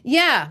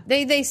 Yeah,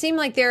 they seem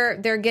like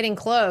they're getting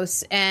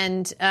close,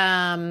 and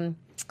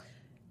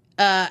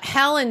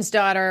Helen's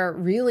daughter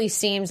really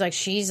seems like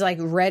she's like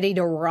ready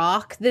to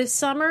rock this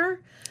summer.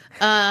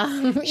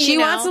 She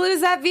wants to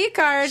lose that V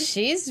card.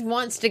 She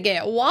wants to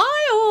get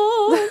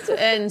wild,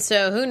 and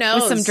so who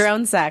knows? With some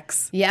drone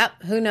sex.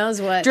 Yep. Who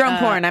knows what drone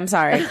porn? I'm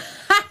sorry.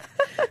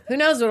 Who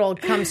knows what'll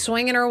come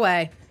swinging her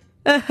way?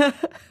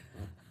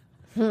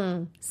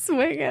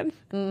 Swinging.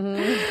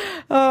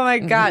 Mm-hmm. Oh my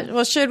gosh.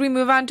 Well, should we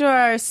move on to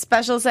our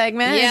special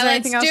segment? Yeah, is there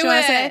anything else you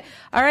want to say?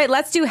 All right,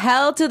 let's do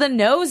Hell to the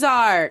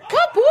Ozark.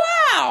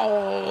 Wow.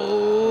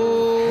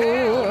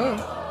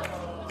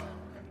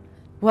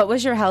 What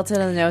was your Hell to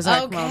the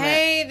Ozark moment?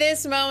 Okay,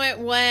 this moment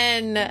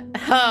when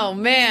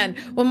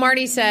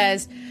Marty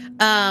says,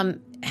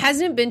 hasn't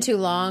it been too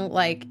long,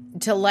 like,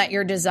 to let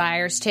your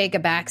desires take a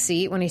back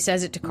seat, when he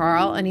says it to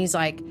Carl, and he's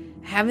like,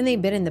 haven't they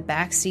been in the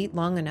back seat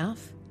long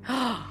enough?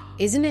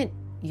 Isn't it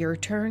your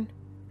turn?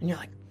 And you're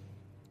like,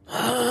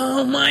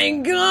 oh my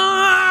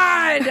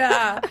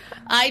God.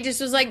 I just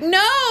was like,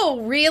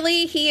 no,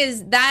 really?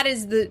 That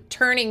is the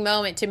turning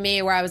moment to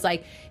me where I was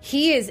like,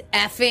 he is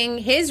effing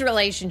his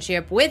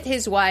relationship with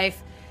his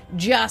wife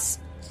just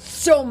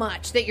so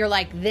much that you're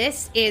like,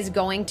 this is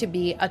going to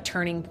be a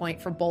turning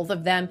point for both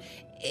of them.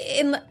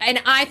 And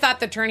I thought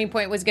the turning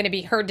point was going to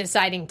be her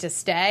deciding to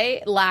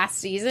stay last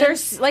season.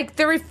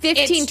 There were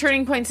 15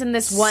 turning points in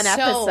this one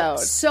episode.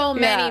 So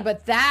many,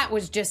 but that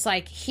was just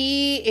like,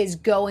 he is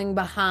going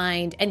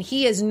behind, and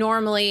he is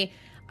normally,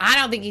 I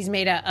don't think he's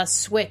made a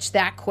switch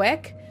that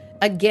quick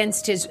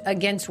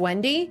against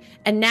Wendy,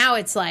 and now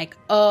it's like,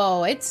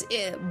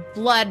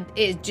 blood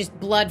is just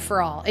blood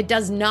for all. It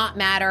does not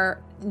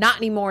matter, not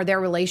anymore, their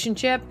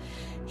relationship.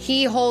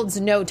 He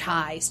holds no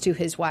ties to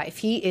his wife.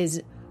 He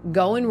is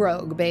going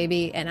rogue,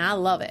 baby, and I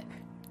love it.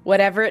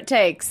 Whatever it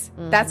takes.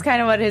 Mm-hmm. That's kind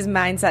of what his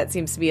mindset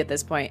seems to be at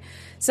this point.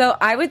 So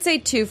I would say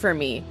 2 for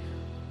me.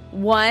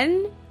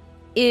 One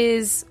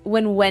is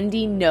when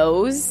Wendy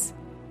knows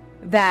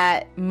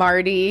that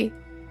Marty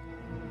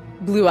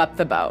blew up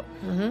the boat.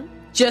 Mm-hmm.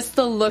 Just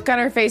the look on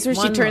her face where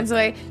she turns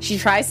away. She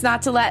tries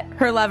not to let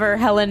her lover,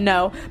 Helen,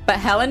 know. But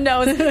Helen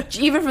knows,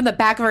 even from the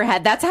back of her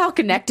head. That's how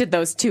connected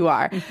those two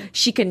are.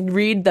 She can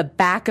read the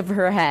back of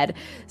her head.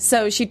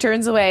 So she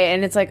turns away,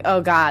 and it's like, oh,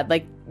 God.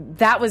 Like,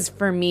 that was,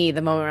 for me,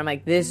 the moment where I'm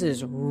like, this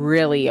is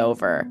really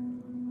over.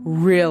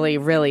 Really,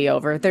 really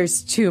over.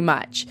 There's too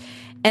much.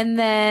 And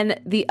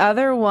then the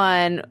other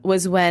one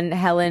was when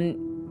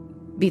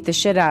Helen beat the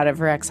shit out of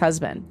her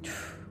ex-husband.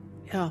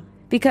 Yeah.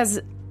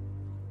 Because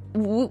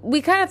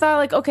we kind of thought,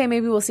 like, okay,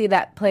 maybe we'll see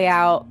that play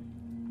out.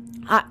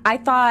 I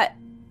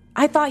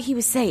thought he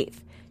was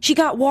safe. She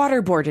got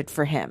waterboarded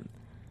for him.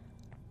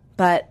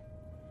 But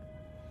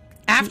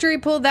after he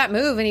pulled that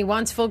move and he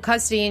wants full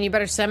custody and you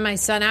better send my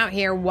son out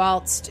here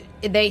whilst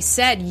they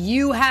said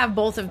you have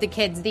both of the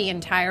kids the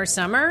entire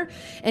summer,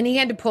 and he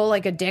had to pull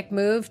like a dick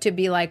move to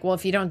be like, well,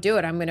 if you don't do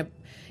it, I'm going to,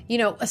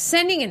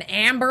 sending an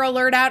Amber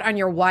Alert out on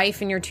your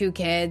wife and your two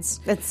kids.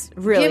 That's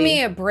really... Give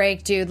me a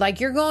break, dude. Like,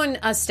 you're going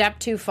a step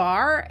too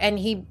far, and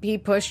he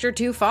pushed her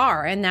too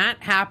far. And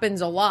that happens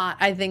a lot,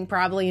 I think,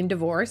 probably in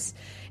divorce.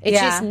 It's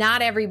just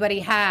not everybody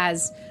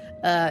has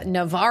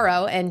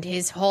Navarro and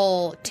his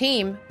whole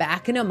team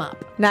backing him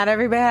up. Not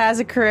everybody has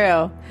a crew.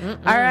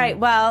 Mm-mm. All right,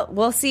 well,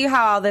 we'll see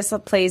how all this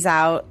plays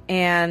out.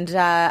 And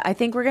I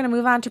think we're going to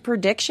move on to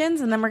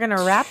predictions, and then we're going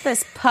to wrap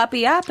this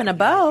puppy up in a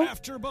bow.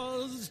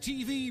 AfterBuzz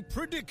TV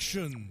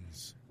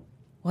predictions.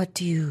 What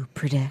do you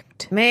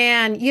predict?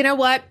 Man, you know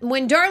what?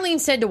 When Darlene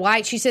said to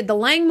Wyatt, she said the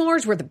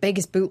Langmores were the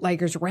biggest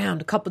bootleggers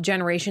around a couple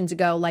generations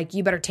ago. Like,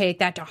 you better take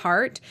that to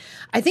heart.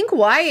 I think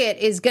Wyatt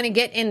is going to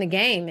get in the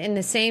game, in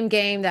the same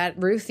game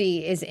that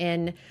Ruthie is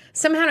in,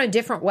 somehow in a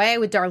different way.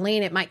 With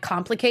Darlene, it might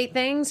complicate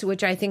things,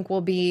 which I think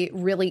will be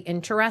really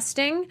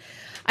interesting.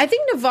 I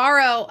think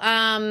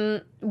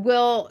Navarro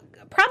will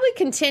probably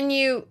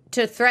continue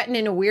to threaten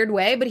in a weird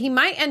way, but he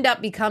might end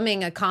up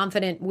becoming a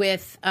confidant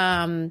with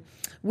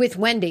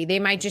Wendy. They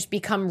might just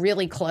become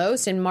really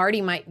close, and Marty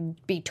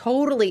might be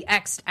totally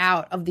X'd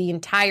out of the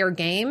entire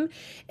game,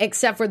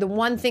 except for the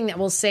one thing that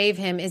will save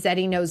him is that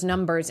he knows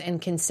numbers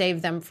and can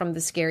save them from the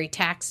scary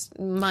tax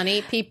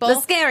money people. The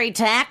scary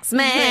tax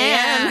man.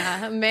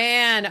 Yeah,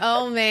 man.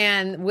 Oh,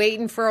 man.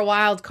 Waiting for a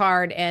wild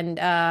card. And,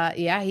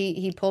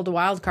 he pulled a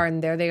wild card,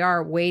 and there they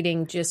are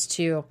waiting just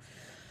to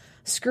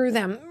screw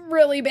them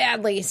really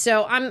badly.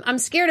 So I'm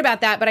scared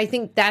about that, but I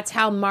think that's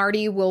how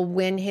Marty will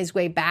win his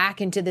way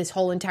back into this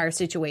whole entire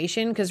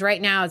situation, because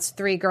right now it's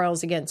 3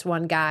 girls against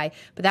 1 guy,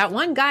 but that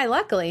one guy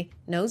luckily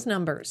knows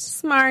numbers.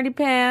 Smarty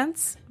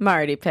pants.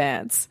 Marty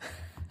pants.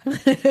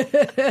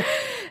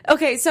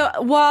 Okay, so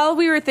while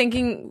we were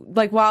thinking,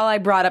 like while I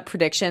brought up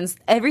predictions,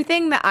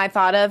 everything that I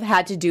thought of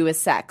had to do with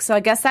sex. So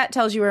I guess that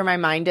tells you where my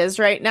mind is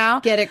right now.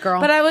 Get it,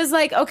 girl. But I was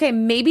like, okay,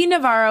 maybe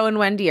Navarro and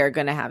Wendy are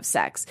going to have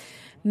sex.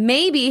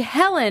 Maybe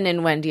Helen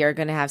and Wendy are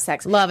going to have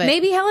sex. Love it.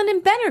 Maybe Helen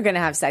and Ben are going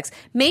to have sex.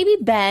 Maybe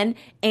Ben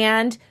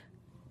and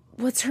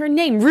what's her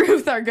name?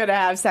 Ruth are going to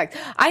have sex.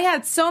 I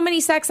had so many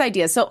sex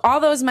ideas. So all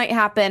those might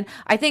happen.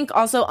 I think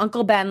also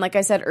Uncle Ben, like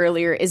I said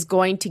earlier, is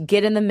going to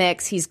get in the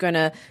mix. He's going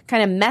to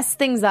kind of mess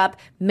things up,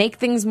 make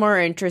things more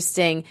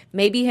interesting.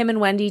 Maybe him and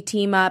Wendy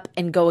team up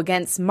and go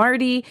against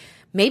Marty.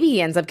 Maybe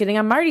he ends up getting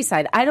on Marty's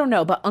side. I don't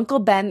know. But Uncle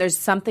Ben, there's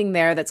something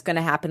there that's going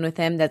to happen with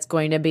him that's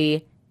going to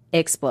be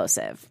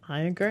explosive.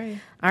 I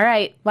agree. All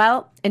right.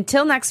 Well,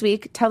 until next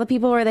week, tell the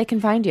people where they can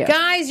find you.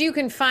 Guys, you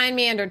can find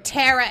me under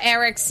Tara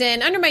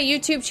Erickson, under my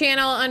YouTube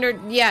channel, under,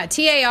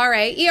 TaraErickson,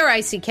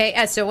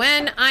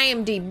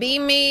 IMDb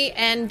me,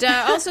 and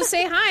also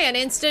say hi on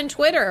Insta and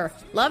Twitter.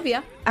 Love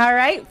ya. All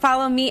right.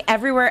 Follow me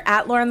everywhere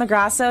at Lauren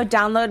Lagrasso.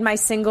 Download my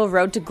single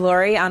Road to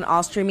Glory on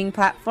all streaming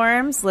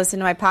platforms. Listen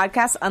to my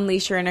podcast,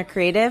 Unleash Your Inner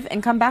Creative,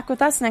 and come back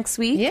with us next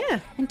week. Yeah.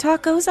 And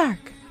talk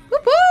Ozark.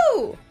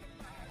 Woo-hoo!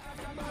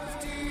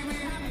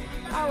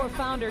 Our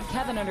founder,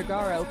 Kevin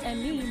Undergaro,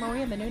 and me,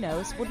 Maria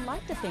Menounos, would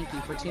like to thank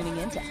you for tuning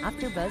in to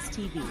AfterBuzz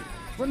TV.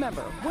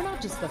 Remember, we're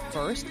not just the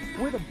first,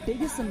 we're the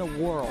biggest in the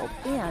world,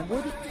 and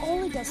we're the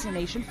only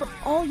destination for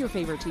all your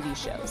favorite TV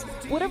shows.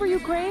 Whatever you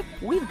crave,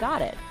 we've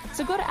got it.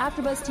 So go to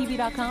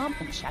AfterBuzzTV.com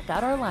and check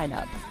out our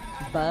lineup.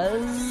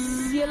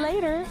 Buzz you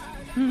later.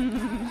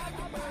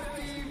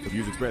 The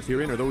views expressed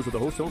herein are those of the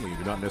hosts only and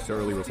do not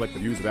necessarily reflect the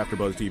views of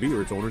AfterBuzz TV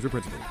or its owners or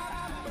principals.